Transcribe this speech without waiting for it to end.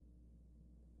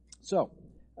So,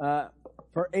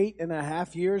 for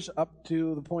 8.5 years, up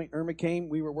to the point Irma came,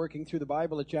 we were working through the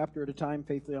Bible a chapter at a time,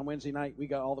 faithfully on Wednesday night. We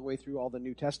got all the way through all the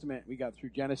New Testament. We got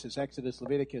through Genesis, Exodus,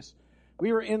 Leviticus.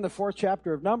 We were in the 4th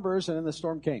chapter of Numbers, and then the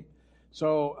storm came.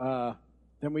 So,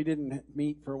 then we didn't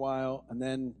meet for a while, and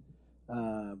then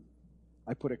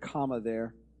I put a comma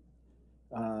there.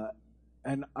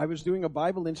 And I was doing a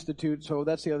Bible Institute, so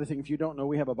that's the other thing. If you don't know,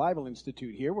 we have a Bible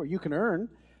Institute here where you can earn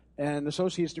an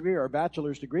associate's degree or a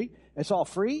bachelor's degree. It's all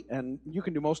free, and you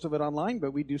can do most of it online,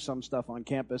 but we do some stuff on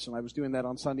campus, and I was doing that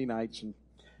on Sunday nights. And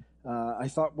I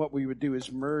thought what we would do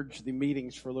is merge the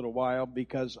meetings for a little while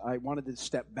because I wanted to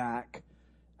step back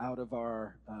out of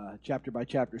our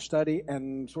chapter-by-chapter study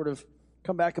and sort of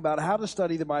come back about how to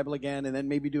study the Bible again, and then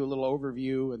maybe do a little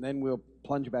overview, and then we'll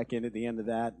plunge back in at the end of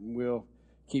that, and we'll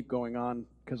keep going on,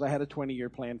 because I had a 20-year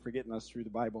plan for getting us through the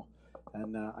Bible,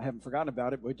 and I haven't forgotten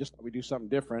about it, but we do something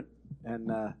different,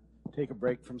 and take a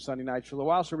break from Sunday nights for a little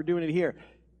while, so we're doing it here.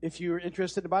 If you're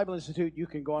interested in the Bible Institute, you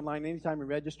can go online anytime and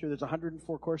register. There's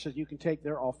 104 courses you can take.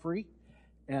 They're all free,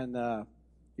 and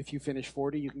if you finish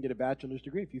 40, you can get a bachelor's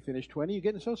degree. If you finish 20, you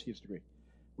get an associate's degree.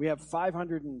 We have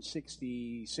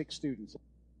 566 students.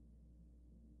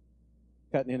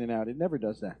 Cutting in and out. It never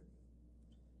does that.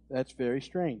 That's very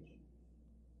strange.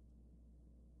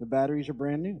 The batteries are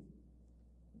brand new.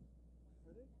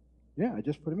 Yeah, I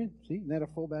just put them in. See, isn't that a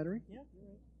full battery? Yeah, you're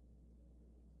right.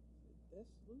 This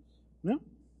loose? No.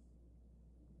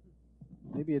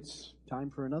 Maybe it's time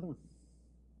for another one.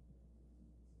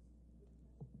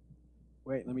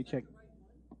 Wait, let me check.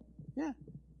 Yeah.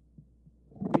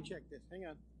 Let me check this. Hang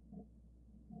on.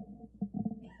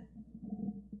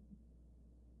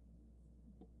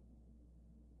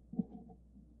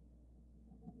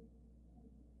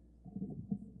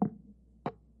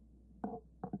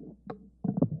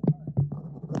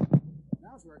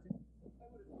 Now it's working.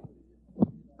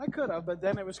 I could have, but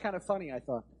then it was kind of funny, I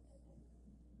thought.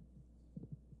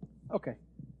 Okay.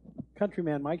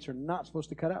 Countryman mics are not supposed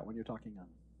to cut out when you're talking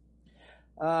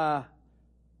on.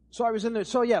 So I was in there.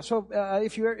 So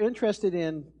if you're interested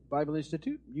in Bible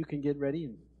Institute, you can get ready.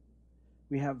 And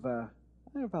we have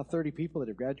about 30 people that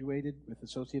have graduated with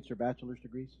associate's or bachelor's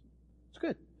degrees. It's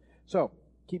good. So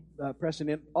keep pressing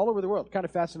in all over the world. It kind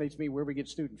of fascinates me where we get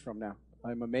students from now.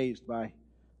 I'm amazed by,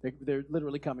 they're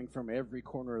literally coming from every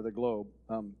corner of the globe.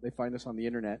 They find us on the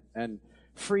internet. And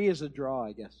free is a draw,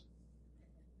 I guess.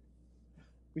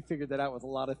 We figured that out with a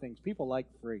lot of things. People like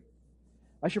free.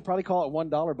 I should probably call it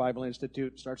 $1 Bible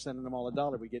Institute and start sending them all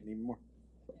 $1. We get even more.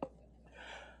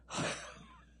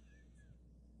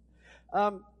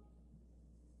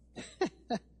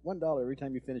 $1 every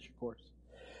time you finish your course.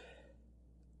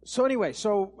 So anyway,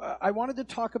 I wanted to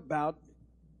talk about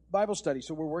Bible study.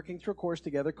 So we're working through a course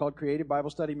together called Creative Bible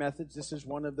Study Methods. This is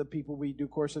one of the people we do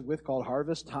courses with called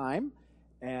Harvest Time.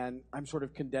 And I'm sort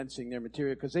of condensing their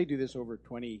material because they do this over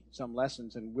 20-some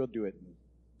lessons, and we'll do it in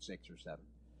 6 or 7.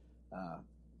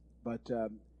 But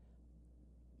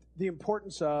the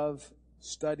importance of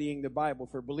studying the Bible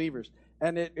for believers.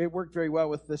 And it worked very well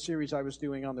with the series I was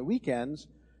doing on the weekends,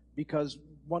 because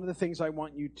one of the things I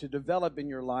want you to develop in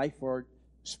your life are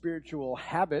spiritual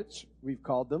habits, we've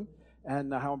called them,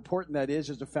 and how important that is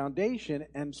as a foundation.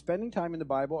 And spending time in the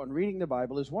Bible and reading the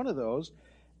Bible is one of those.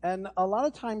 And a lot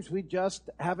of times we just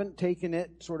haven't taken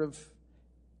it sort of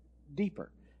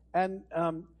deeper. And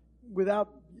without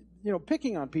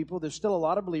picking on people, there's still a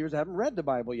lot of believers that haven't read the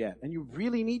Bible yet. And you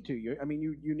really need to.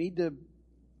 You need to,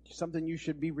 something you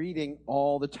should be reading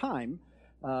all the time.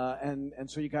 And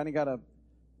so you kind of got to,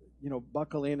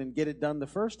 buckle in and get it done the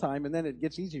first time, and then it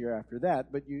gets easier after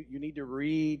that. But you need to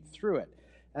read through it.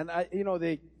 And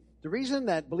the reason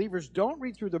that believers don't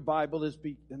read through the Bible is,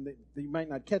 you might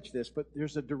not catch this, but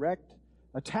there's a direct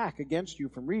attack against you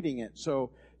from reading it.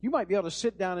 So you might be able to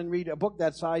sit down and read a book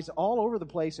that size all over the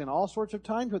place in all sorts of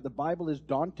times, but the Bible is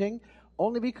daunting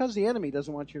only because the enemy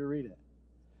doesn't want you to read it.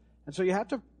 And so you have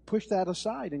to push that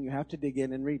aside, and you have to dig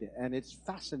in and read it. And it's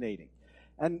fascinating.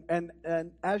 And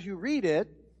as you read it,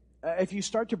 if you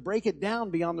start to break it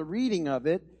down beyond the reading of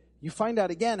it, you find out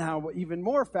again how even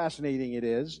more fascinating it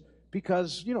is,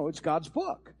 because, it's God's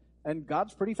book, and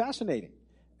God's pretty fascinating.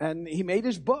 And He made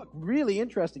His book really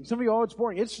interesting. Some of you, it's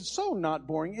boring. It's so not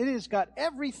boring. It has got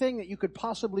everything that you could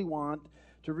possibly want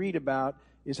to read about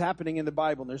is happening in the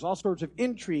Bible. And there's all sorts of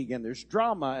intrigue, and there's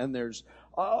drama, and there's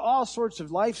all sorts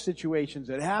of life situations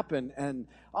that happen, and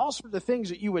all sorts of things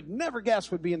that you would never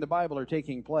guess would be in the Bible are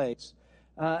taking place.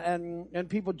 And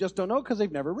people just don't know because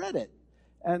they've never read it.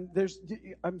 And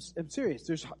I'm serious,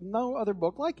 there's no other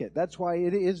book like it. That's why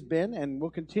it has been and will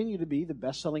continue to be the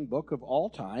best-selling book of all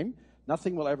time.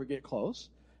 Nothing will ever get close.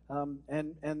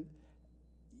 And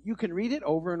you can read it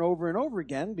over and over and over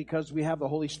again because we have the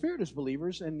Holy Spirit as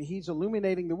believers, and He's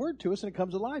illuminating the Word to us, and it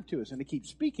comes alive to us, and it keeps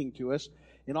speaking to us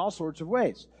in all sorts of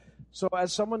ways. So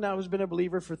as someone now who's been a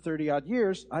believer for 30-odd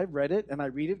years, I've read it, and I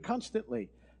read it constantly.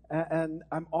 And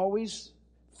I'm always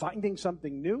finding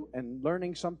something new and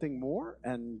learning something more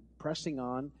and pressing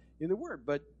on in the Word.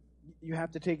 But you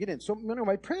have to take it in. So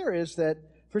my prayer is that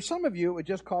for some of you, it would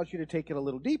just cause you to take it a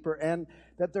little deeper, and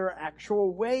that there are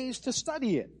actual ways to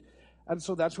study it. And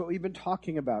so that's what we've been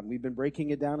talking about. And we've been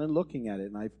breaking it down and looking at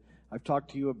it. And I've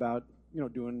talked to you about,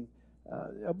 doing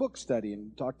a book study,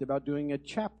 and talked about doing a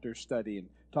chapter study, and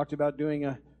talked about doing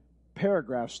a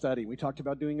paragraph study. We talked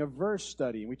about doing a verse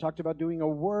study, and we talked about doing a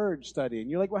word study. And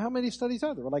you're like, well, how many studies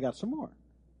are there? Well, I got some more.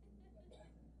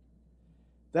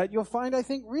 That you'll find, I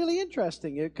think, really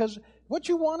interesting. Because what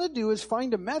you want to do is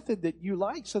find a method that you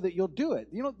like so that you'll do it.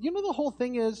 You know the whole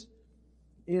thing is,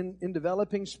 in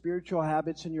developing spiritual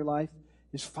habits in your life,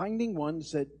 is finding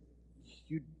ones that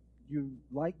you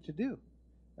like to do.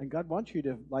 And God wants you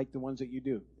to like the ones that you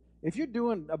do. If you're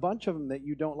doing a bunch of them that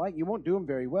you don't like, you won't do them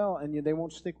very well, and they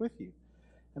won't stick with you.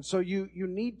 And so you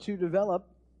need to develop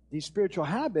these spiritual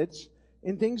habits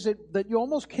in things that you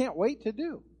almost can't wait to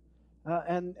do.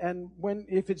 And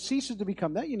if it ceases to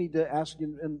become that, you need to ask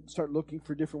and start looking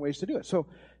for different ways to do it. So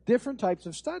different types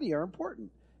of study are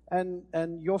important.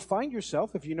 And you'll find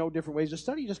yourself, if you know different ways to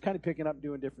study, just kind of picking up and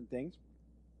doing different things.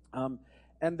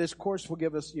 And this course will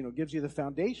gives you the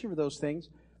foundation for those things.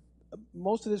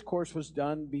 Most of this course was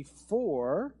done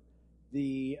before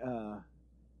the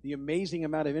amazing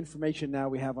amount of information now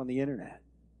we have on the internet.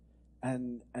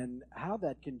 And how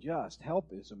that can just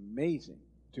help is amazing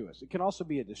to us. It can also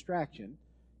be a distraction,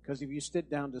 because if you sit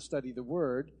down to study the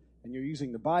Word and you're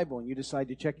using the Bible and you decide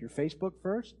to check your Facebook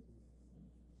first,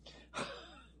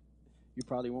 you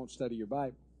probably won't study your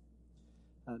Bible.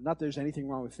 Not that there's anything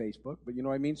wrong with Facebook, but you know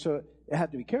what I mean? So you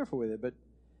have to be careful with it. But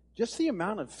just the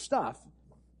amount of stuff,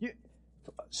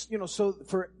 so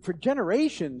for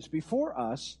generations before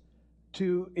us,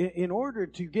 in order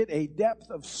to get a depth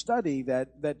of study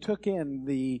that took in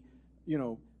the,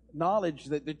 knowledge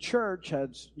that the church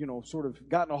has, sort of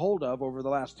gotten a hold of over the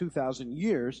last 2,000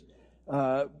 years,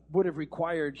 would have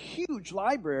required huge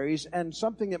libraries and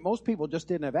something that most people just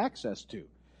didn't have access to.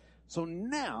 So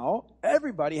now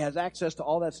everybody has access to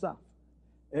all that stuff.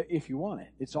 If you want it,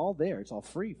 it's all there. It's all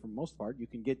free for the most part. You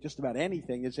can get just about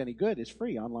anything that's any good is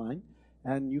free online,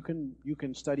 and you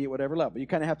can study at whatever level. You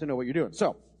kind of have to know what you're doing.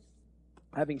 So,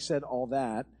 having said all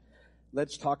that,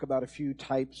 let's talk about a few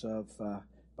types of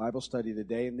Bible study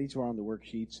today. And these were on the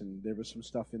worksheets, and there was some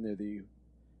stuff in there that you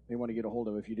may want to get a hold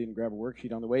of if you didn't grab a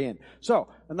worksheet on the way in. So,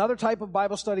 another type of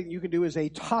Bible study that you can do is a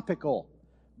topical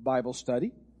Bible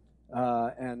study.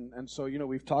 And so,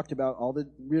 we've talked about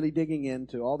really digging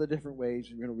into all the different ways.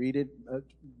 You're going to read it a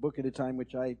book at a time,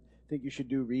 which I think you should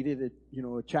do. Read it,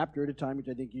 a chapter at a time, which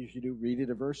I think you should do. Read it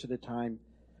a verse at a time,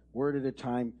 word at a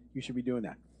time. You should be doing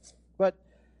that. But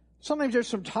sometimes there's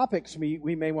some topics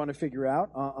we may want to figure out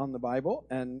on the Bible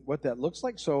and what that looks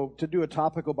like. So to do a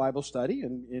topical Bible study,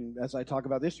 and as I talk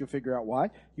about this, you'll figure out why,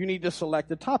 you need to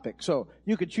select a topic. So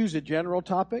you could choose a general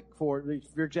topic. For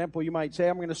example, you might say,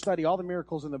 I'm going to study all the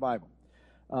miracles in the Bible.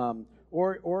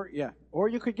 Or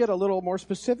you could get a little more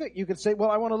specific. You could say,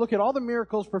 well, I want to look at all the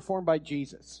miracles performed by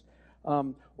Jesus.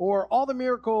 Or all the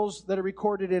miracles that are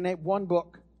recorded in one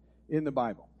book in the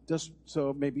Bible.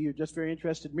 So maybe you're just very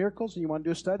interested in miracles and you want to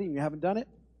do a study and you haven't done it.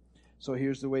 So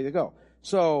here's the way to go.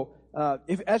 So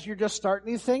as you're just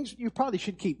starting these things, you probably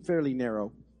should keep fairly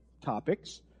narrow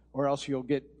topics, or else you'll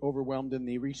get overwhelmed in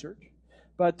the research.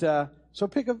 But so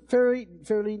pick a fairly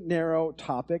narrow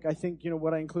topic. I think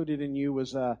what I included in you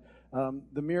was the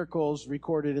miracles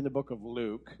recorded in the book of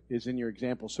Luke is in your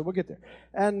example. So we'll get there.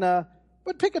 And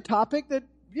but pick a topic that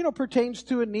pertains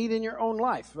to a need in your own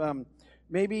life.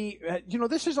 Maybe,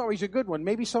 this is always a good one.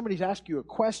 Maybe somebody's asked you a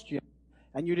question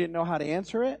and you didn't know how to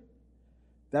answer it.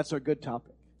 That's a good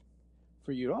topic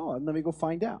for you. And let me go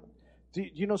find out. Do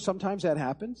you know sometimes that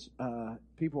happens?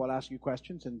 People will ask you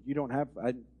questions and you don't have,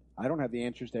 I don't have the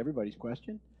answers to everybody's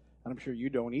question. And I'm sure you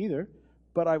don't either.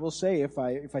 But I will say, if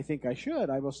I think I should,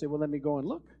 I will say, well, let me go and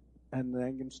look. And then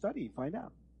I can study, find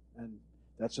out. And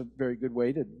that's a very good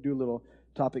way to do a little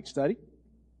topic study.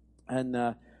 And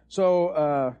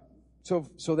so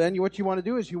then what you want to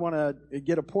do is you want to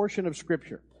get a portion of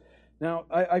Scripture. Now,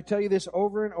 I tell you this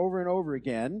over and over and over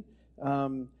again.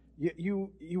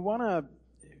 You want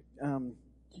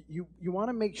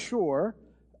to make sure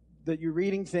that you're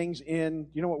reading things in,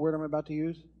 you know what word I'm about to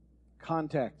use?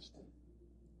 Context.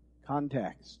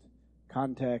 Context.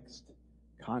 Context.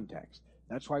 Context.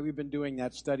 That's why we've been doing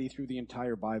that study through the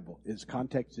entire Bible.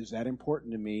 Context is that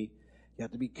important to me. You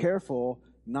have to be careful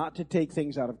not to take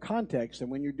things out of context.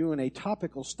 And when you're doing a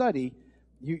topical study,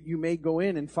 you may go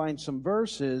in and find some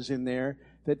verses in there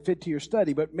that fit to your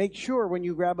study. But make sure when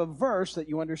you grab a verse that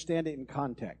you understand it in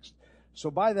context.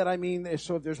 So by that I mean,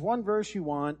 so if there's one verse you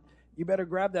want, you better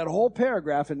grab that whole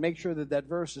paragraph and make sure that that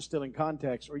verse is still in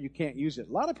context, or you can't use it.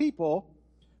 A lot of people,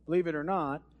 believe it or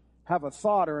not, have a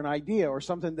thought or an idea or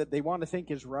something that they want to think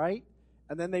is right,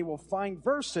 and then they will find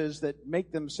verses that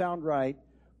make them sound right,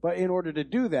 but in order to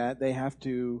do that, they have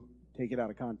to take it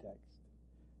out of context.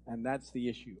 And that's the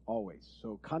issue, always.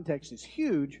 So context is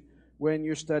huge when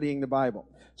you're studying the Bible.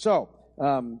 So,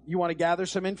 you want to gather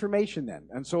some information then.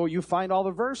 And so you find all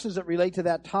the verses that relate to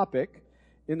that topic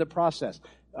in the process.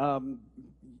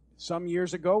 Some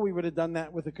years ago, we would have done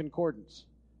that with a concordance.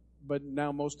 But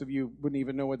now most of you wouldn't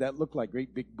even know what that looked like.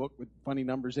 Great big book with funny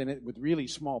numbers in it with really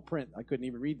small print. I couldn't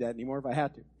even read that anymore if I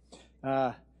had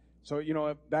to. So, you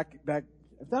know, back,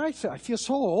 I feel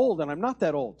so old, and I'm not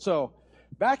that old. So,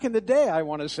 back in the day, I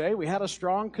want to say, we had a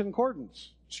strong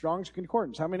concordance. Strong's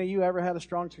Concordance. How many of you ever had a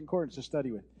Strong's Concordance to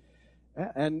study with?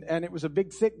 And it was a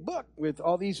big, thick book with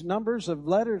all these numbers of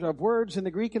letters, of words in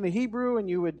the Greek and the Hebrew, and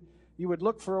you would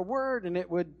look for a word, and it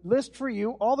would list for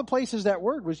you all the places that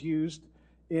word was used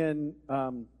in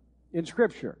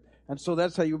Scripture. And so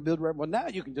that's how you build. Well, now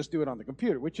you can just do it on the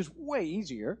computer, which is way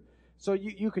easier. So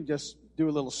you can just do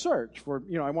a little search for,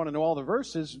 you know, I want to know all the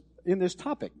verses in this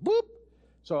topic. Boop.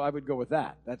 So I would go with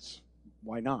that.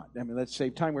 Why not? I mean, let's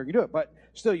save time where you can do it. But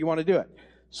still, you want to do it.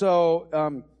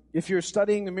 So if you're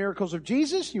studying the miracles of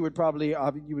Jesus, you would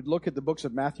look at the books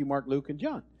of Matthew, Mark, Luke, and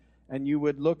John. And you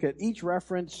would look at each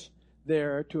reference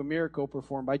there to a miracle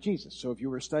performed by Jesus. So if you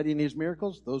were studying his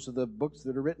miracles, those are the books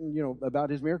that are written, you know, about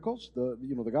his miracles,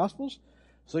 the Gospels.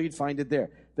 So you'd find it there.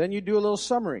 Then you do a little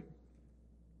summary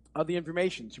of the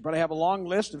information. So you probably have a long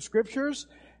list of scriptures,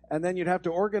 and then you'd have to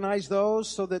organize those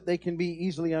so that they can be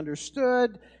easily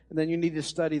understood. And then you need to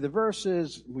study the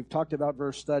verses. We've talked about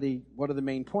verse study. What are the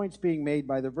main points being made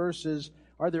by the verses?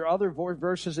 Are there other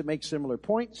verses that make similar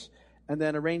points? And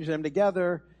then arrange them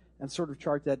together and sort of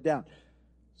chart that down.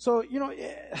 So, you know,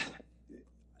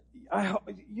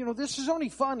 this is only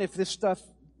fun if this stuff,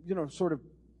 you know, sort of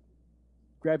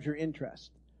grabs your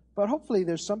interest. But hopefully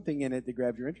there's something in it that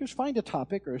grabs your interest. Find a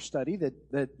topic or a study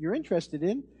that you're interested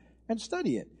in and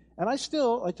study it. And I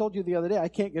told you the other day, I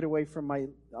can't get away from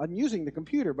I'm using the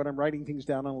computer, but I'm writing things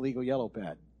down on a legal yellow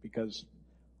pad because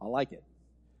I like it.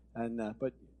 And,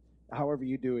 but however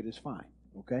you do it is fine.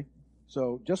 Okay?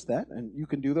 So just that, and you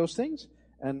can do those things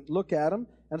and look at them.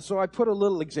 And so I put a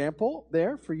little example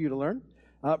there for you to learn.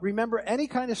 Remember, any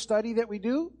kind of study that we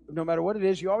do, no matter what it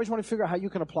is, you always want to figure out how you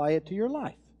can apply it to your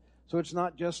life. So it's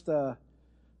not just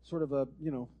sort of a,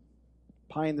 you know,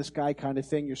 pie in the sky kind of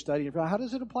thing you're studying. How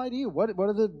does it apply to you?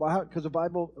 Because the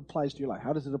Bible applies to your life.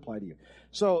 How does it apply to you?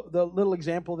 So the little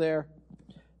example there,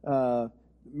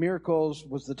 miracles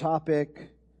was the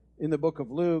topic. In the book of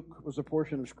Luke was a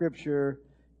portion of Scripture.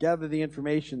 Gather the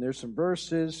information. There's some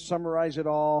verses. Summarize it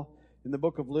all. In the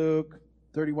book of Luke,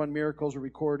 31 miracles are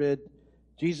recorded.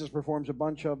 Jesus performs a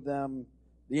bunch of them.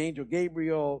 The angel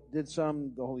Gabriel did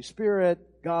some. The Holy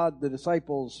Spirit, God, the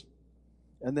disciples.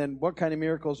 And then what kind of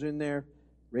miracles are in there?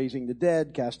 Raising the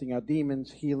dead, casting out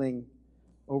demons, healing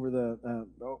over the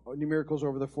miracles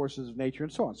over the forces of nature,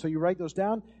 and so on. So you write those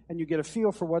down, and you get a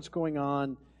feel for what's going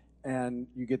on, and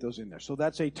you get those in there. So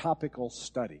that's a topical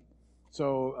study.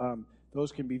 So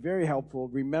those can be very helpful.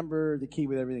 Remember the key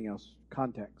with everything else,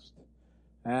 context.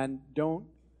 And don't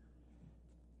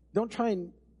try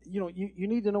and, you know, you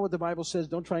need to know what the Bible says.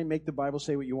 Don't try and make the Bible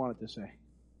say what you want it to say.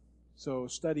 So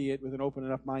study it with an open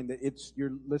enough mind that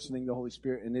you're listening to the Holy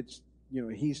Spirit, and it's, you know,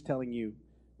 He's telling you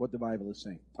what the Bible is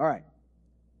saying. All right.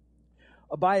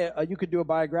 You could do a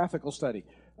biographical study.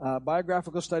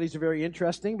 Biographical studies are very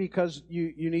interesting because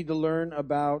you need to learn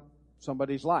about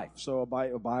somebody's life. So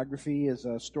a biography is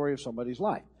a story of somebody's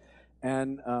life.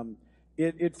 And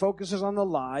it focuses on the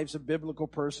lives of biblical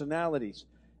personalities.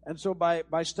 And so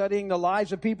by studying the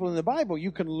lives of people in the Bible,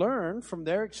 you can learn from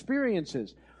their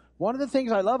experiences. One of the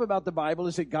things I love about the Bible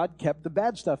is that God kept the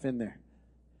bad stuff in there.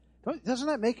 Doesn't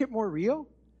that make it more real?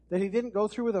 That He didn't go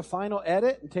through with a final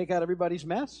edit and take out everybody's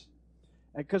mess?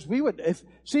 Because if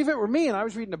it were me and I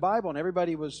was reading the Bible and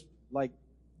everybody was like,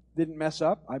 didn't mess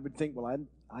up, I would think, well,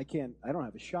 I don't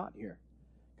have a shot here.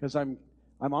 Because I'm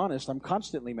honest, I'm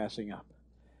constantly messing up.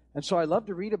 And so I love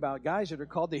to read about guys that are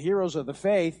called the heroes of the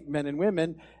faith, men and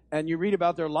women, and you read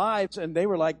about their lives, and they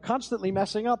were like constantly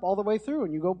messing up all the way through,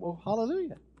 and you go, well,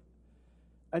 hallelujah.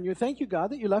 And you thank you,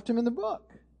 God, that you left them in the book.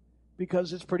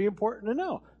 because it's pretty important to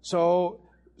know. So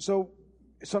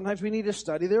sometimes we need to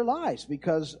study their lives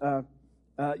because,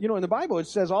 in the Bible it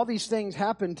says all these things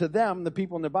happen to them, the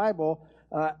people in the Bible,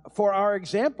 for our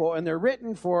example, and they're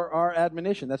written for our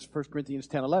admonition. That's 1 Corinthians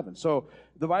 10:11. So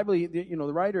the Bible,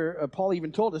 the writer, Paul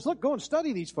even told us, look, go and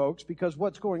study these folks because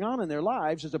what's going on in their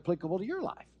lives is applicable to your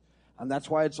life. And that's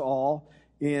why it's all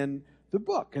in the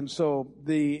book. And so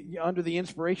under the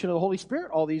inspiration of the Holy Spirit,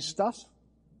 all these stuff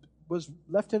was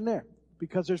left in there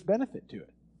because there's benefit to it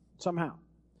somehow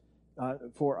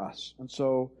for us. And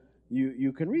so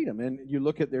you can read them and you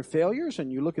look at their failures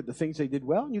and you look at the things they did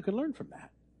well and you can learn from that.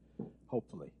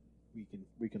 Hopefully,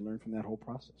 we can learn from that whole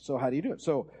process. So how do you do it?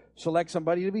 So select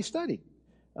somebody to be studied.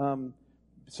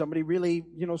 Somebody really,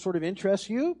 sort of interests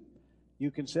you.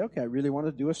 You can say, okay, I really want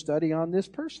to do a study on this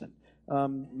person.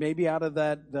 Maybe out of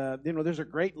that, there's a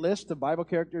great list of Bible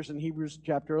characters in Hebrews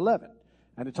chapter 11,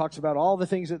 and it talks about all the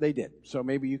things that they did. So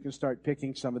maybe you can start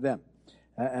picking some of them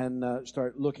and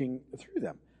start looking through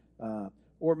them.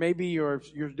 Or maybe you're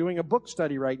doing a book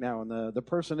study right now, and the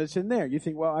person that's in there, you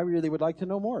think, well, I really would like to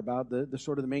know more about the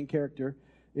sort of the main character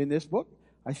in this book.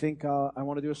 I think I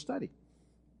want to do a study.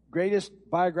 Greatest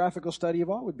biographical study of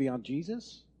all would be on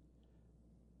Jesus,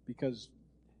 because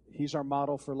he's our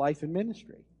model for life and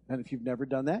ministry. And if you've never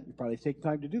done that, you probably take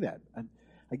time to do that. And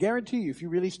I guarantee you, if you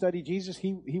really study Jesus,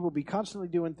 he will be constantly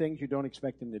doing things you don't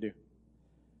expect him to do.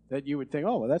 That you would think,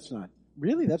 oh, well, that's not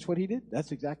really, that's what he did.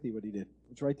 That's exactly what he did.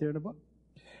 It's right there in the book.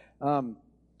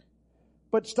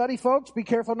 But study, folks. Be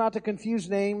careful not to confuse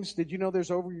names. Did you know there's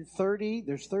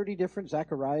 30 different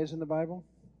Zacharias in the Bible?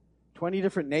 20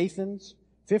 different Nathans,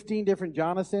 15 different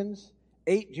Jonathans,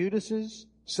 8 Judases,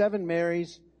 7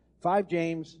 Marys, 5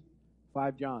 James,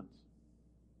 5 Johns.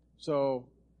 So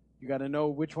you got to know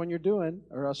which one you're doing,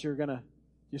 or else you're going to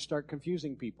just start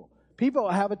confusing people. People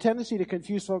have a tendency to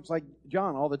confuse folks like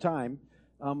John all the time.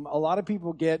 A lot of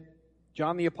people get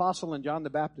John the Apostle and John the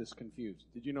Baptist confused.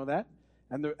 Did you know that?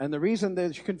 And the reason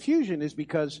there's confusion is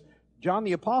because John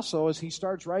the Apostle, as he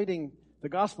starts writing the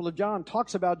Gospel of John,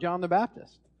 talks about John the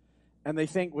Baptist. And they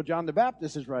think, well, John the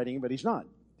Baptist is writing, but he's not.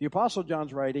 The Apostle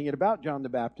John's writing it about John the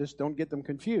Baptist. Don't get them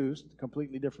confused.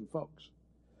 Completely different folks.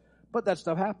 But that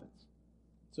stuff happens.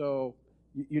 So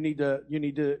you need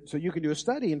to, so you can do a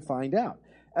study and find out.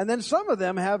 And then some of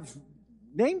them have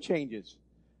name changes.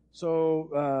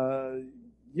 So,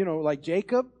 like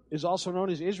Jacob is also known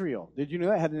as Israel. Did you know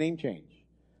that? Had a name change.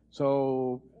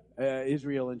 So,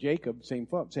 Israel and Jacob, same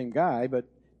guy, but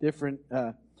different.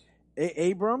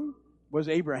 Abram was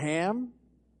Abraham.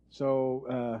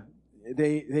 So,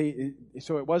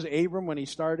 so it was Abram when he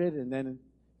started, and then it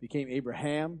became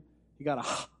Abraham. He got a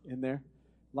ha in there.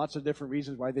 Lots of different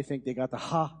reasons why they think they got the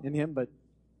ha in him, but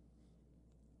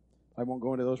I won't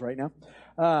go into those right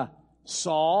now.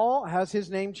 Saul has his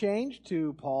name changed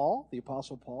to Paul, the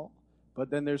Apostle Paul. But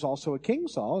then there's also a King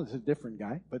Saul. It's a different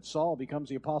guy. But Saul becomes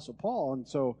the Apostle Paul. And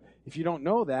so if you don't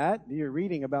know that, you're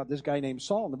reading about this guy named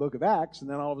Saul in the book of Acts, and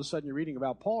then all of a sudden you're reading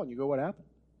about Paul, and you go, what happened?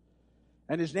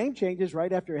 And his name changes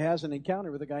right after he has an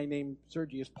encounter with a guy named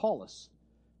Sergius Paulus.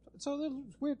 So there's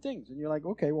weird things. And you're like,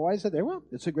 okay, well, why is that there? Well,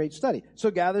 it's a great study.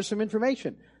 So gather some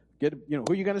information. Get,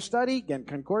 who you're going to study. Again,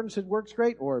 concordance works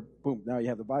great. Or, boom, now you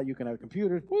have the Bible. You can have a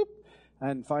computer. Boop.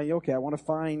 And find, okay, I want to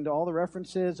find all the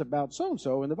references about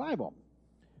so-and-so in the Bible.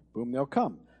 Boom, they'll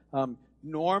come.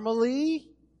 Normally,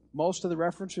 most of the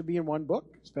reference would be in one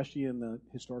book, especially in the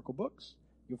historical books.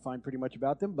 You'll find pretty much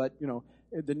about them. But,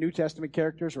 the New Testament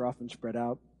characters are often spread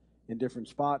out in different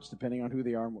spots, depending on who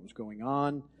they are and what was going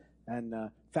on.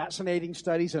 And fascinating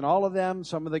studies in all of them.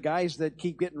 Some of the guys that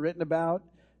keep getting written about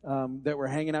that were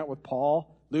hanging out with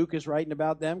Paul, Luke is writing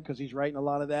about them because he's writing a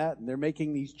lot of that. And they're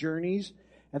making these journeys.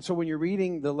 And so when you're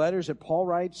reading the letters that Paul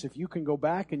writes, if you can go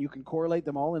back and you can correlate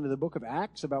them all into the book of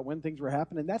Acts about when things were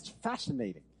happening, that's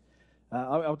fascinating.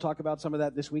 I'll talk about some of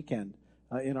that this weekend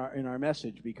in our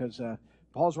message, because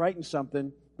Paul's writing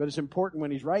something, but it's important when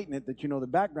he's writing it that you know the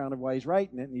background of why he's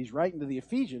writing it. And he's writing to the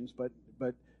Ephesians, but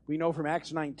we know from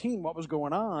Acts 19 what was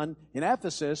going on in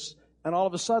Ephesus, and all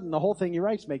of a sudden the whole thing he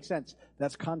writes makes sense.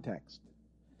 That's context.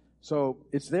 So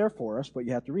it's there for us, but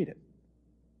you have to read it.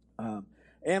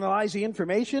 Analyze the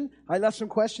information. I left some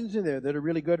questions in there that are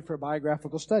really good for a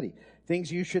biographical study.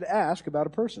 Things you should ask about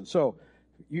a person. So,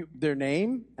 their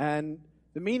name and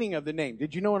the meaning of the name.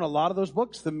 Did you know in a lot of those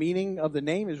books, the meaning of the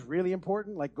name is really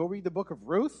important? Like, go read the book of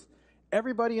Ruth.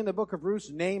 Everybody in the book of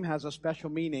Ruth's name has a special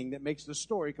meaning that makes the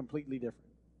story completely different.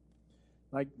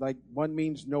 Like one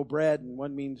means no bread, and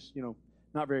one means,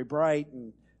 not very bright,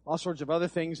 and all sorts of other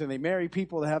things. And they marry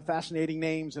people that have fascinating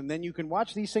names. And then you can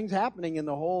watch these things happening in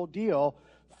the whole deal.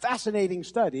 Fascinating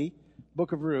study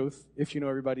book of Ruth, if you know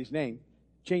everybody's name,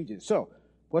 changes. So,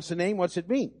 what's the name? What's it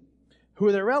mean? Who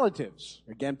are their relatives?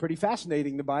 Again, pretty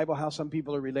fascinating, the Bible, how some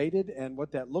people are related and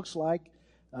what that looks like,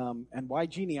 and why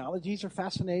genealogies are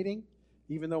fascinating,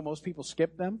 even though most people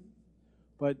skip them.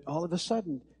 But all of a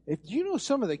sudden, if you know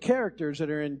some of the characters that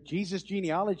are in Jesus'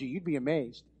 genealogy, you'd be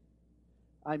amazed.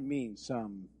 I mean,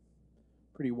 some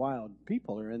pretty wild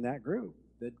people are in that group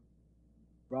that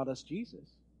brought us Jesus.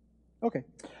 Okay.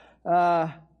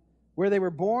 Where they were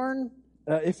born,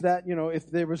 if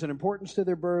there was an importance to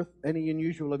their birth, any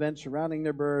unusual events surrounding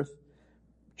their birth,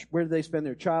 where did they spend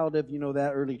their childhood,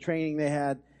 that early training they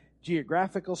had,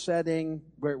 geographical setting,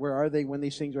 where are they when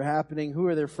these things are happening, who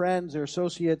are their friends, their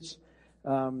associates,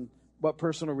 what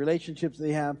personal relationships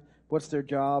they have, what's their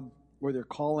job, where their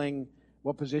calling,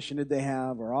 what position did they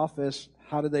have or office,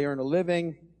 how did they earn a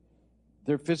living,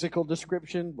 their physical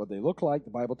description, what they look like,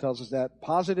 the Bible tells us that,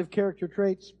 positive character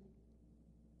traits,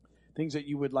 things that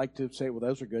you would like to say, well,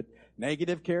 those are good,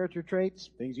 negative character traits,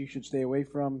 things you should stay away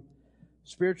from,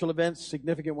 spiritual events,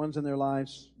 significant ones in their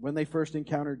lives, when they first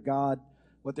encountered God,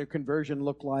 what their conversion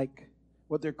looked like,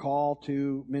 what their call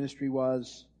to ministry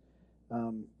was,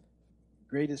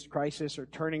 greatest crisis or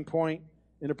turning point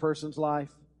in a person's life.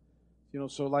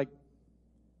 So like,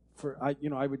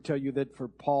 I would tell you that for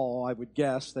Paul, I would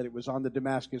guess that it was on the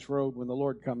Damascus Road when the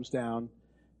Lord comes down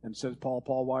and says, Paul,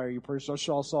 why are you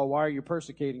Saul, why are you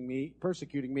persecuting me?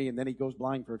 And then he goes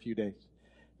blind for a few days.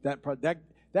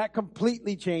 That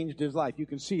completely changed his life. You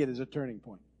can see it as a turning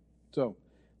point. So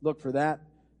look for that.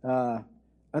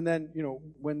 And then,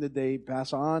 when did they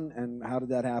pass on and how did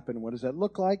that happen? What does that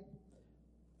look like?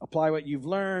 Apply what you've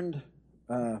learned.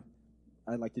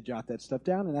 I like to jot that stuff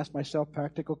down and ask myself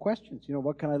practical questions.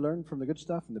 What can I learn from the good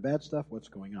stuff and the bad stuff? What's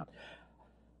going on?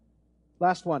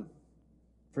 Last one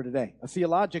for today, a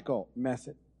theological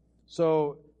method.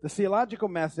 So the theological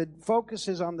method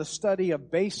focuses on the study of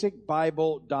basic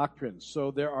Bible doctrines.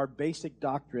 So there are basic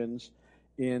doctrines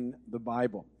in the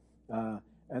Bible.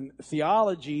 And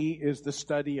theology is the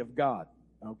study of God,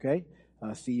 okay?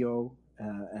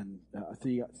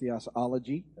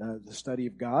 Theosology, the study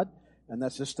of God. And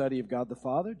that's the study of God the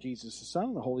Father, Jesus the Son,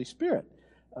 and the Holy Spirit.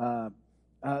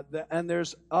 And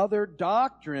there's other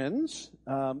doctrines,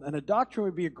 and a doctrine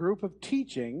would be a group of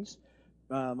teachings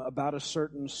about a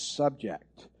certain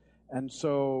subject. And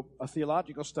so a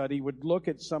theological study would look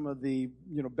at some of the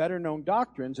better known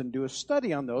doctrines and do a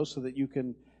study on those so that you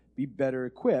can be better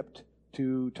equipped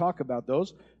to talk about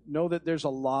those. Know that there's a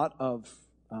lot of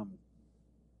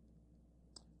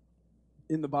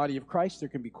in the body of Christ, there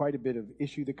can be quite a bit of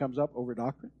issue that comes up over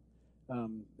doctrine.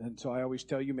 And so I always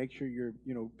tell you, make sure you're,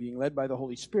 being led by the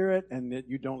Holy Spirit and that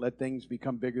you don't let things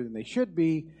become bigger than they should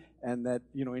be. And that,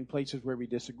 in places where we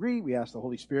disagree, we ask the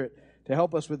Holy Spirit to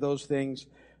help us with those things.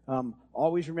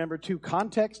 Always remember, too,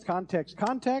 context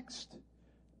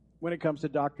when it comes to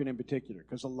doctrine in particular.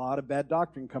 Because a lot of bad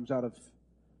doctrine comes out of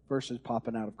verses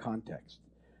popping out of context.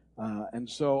 And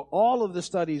so all of the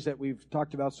studies that we've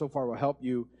talked about so far will help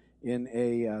you in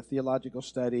a theological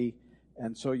study,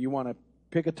 and so you want to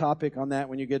pick a topic on that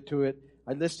when you get to it.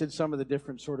 I listed some of the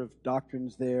different sort of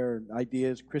doctrines there,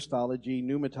 ideas, Christology,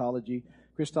 pneumatology.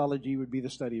 Christology would be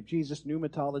the study of Jesus.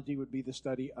 Pneumatology would be the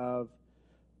study of,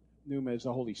 pneuma is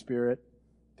the Holy Spirit.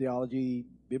 Theology,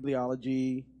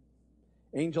 bibliology,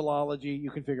 angelology, you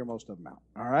can figure most of them out,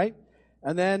 all right?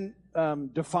 And then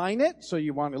define it, so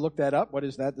you want to look that up. What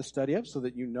is that the study of? So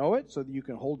that you know it, so that you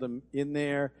can hold them in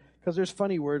there. Because there's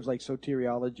funny words like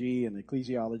soteriology and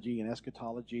ecclesiology and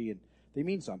eschatology, and they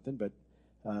mean something, but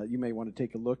you may want to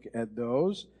take a look at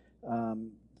those.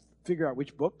 Figure out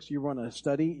which books you want to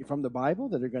study from the Bible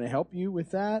that are going to help you with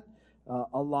that.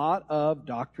 A lot of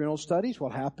doctrinal studies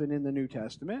will happen in the New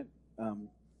Testament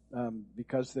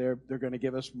because they're going to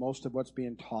give us most of what's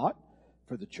being taught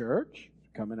for the church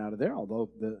coming out of there,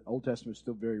 although the Old Testament is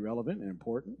still very relevant and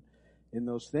important in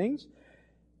those things.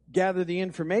 Gather the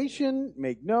information,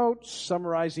 make notes,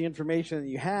 summarize the information that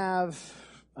you have.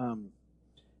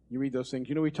 You read those things.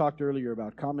 We talked earlier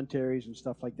about commentaries and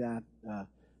stuff like that.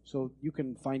 So you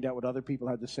can find out what other people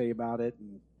have to say about it.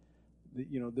 And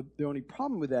the only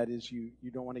problem with that is you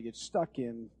don't want to get stuck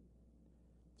in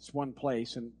this one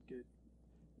place. And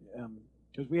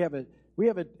because we have a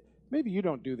maybe you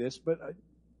don't do this, but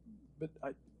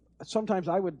sometimes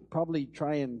I would probably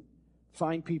try and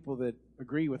find people that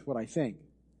agree with what I think.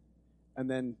 And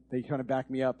then they kind of back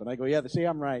me up, and I go, yeah, they say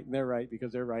I'm right, and they're right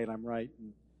because they're right, I'm right.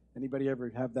 And anybody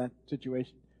ever have that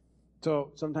situation?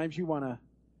 So sometimes you want to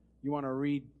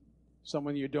read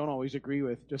someone you don't always agree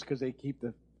with just because they keep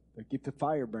the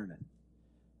fire burning.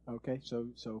 Okay,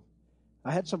 so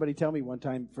I had somebody tell me one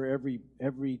time for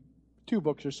every 2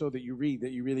 books or so that you read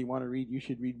that you really want to read, you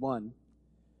should read one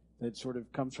that sort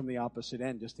of comes from the opposite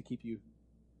end just to keep you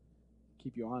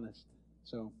honest.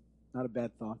 So, not a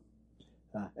bad thought.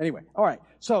 Anyway, all right.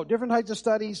 So, different types of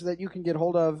studies that you can get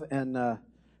hold of, and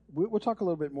we'll talk a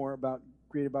little bit more about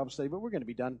Creative Bible Study, but we're going to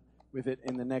be done with it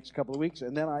in the next couple of weeks.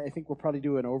 And then I think we'll probably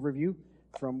do an overview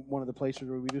from one of the places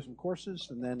where we do some courses,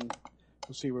 and then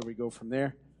we'll see where we go from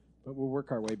there. But we'll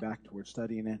work our way back towards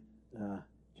studying it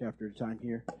chapter at a time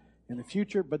here in the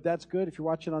future. But that's good. If you're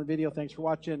watching on video, thanks for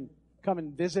watching. Come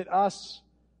and visit us.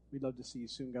 We'd love to see you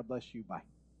soon. God bless you. Bye.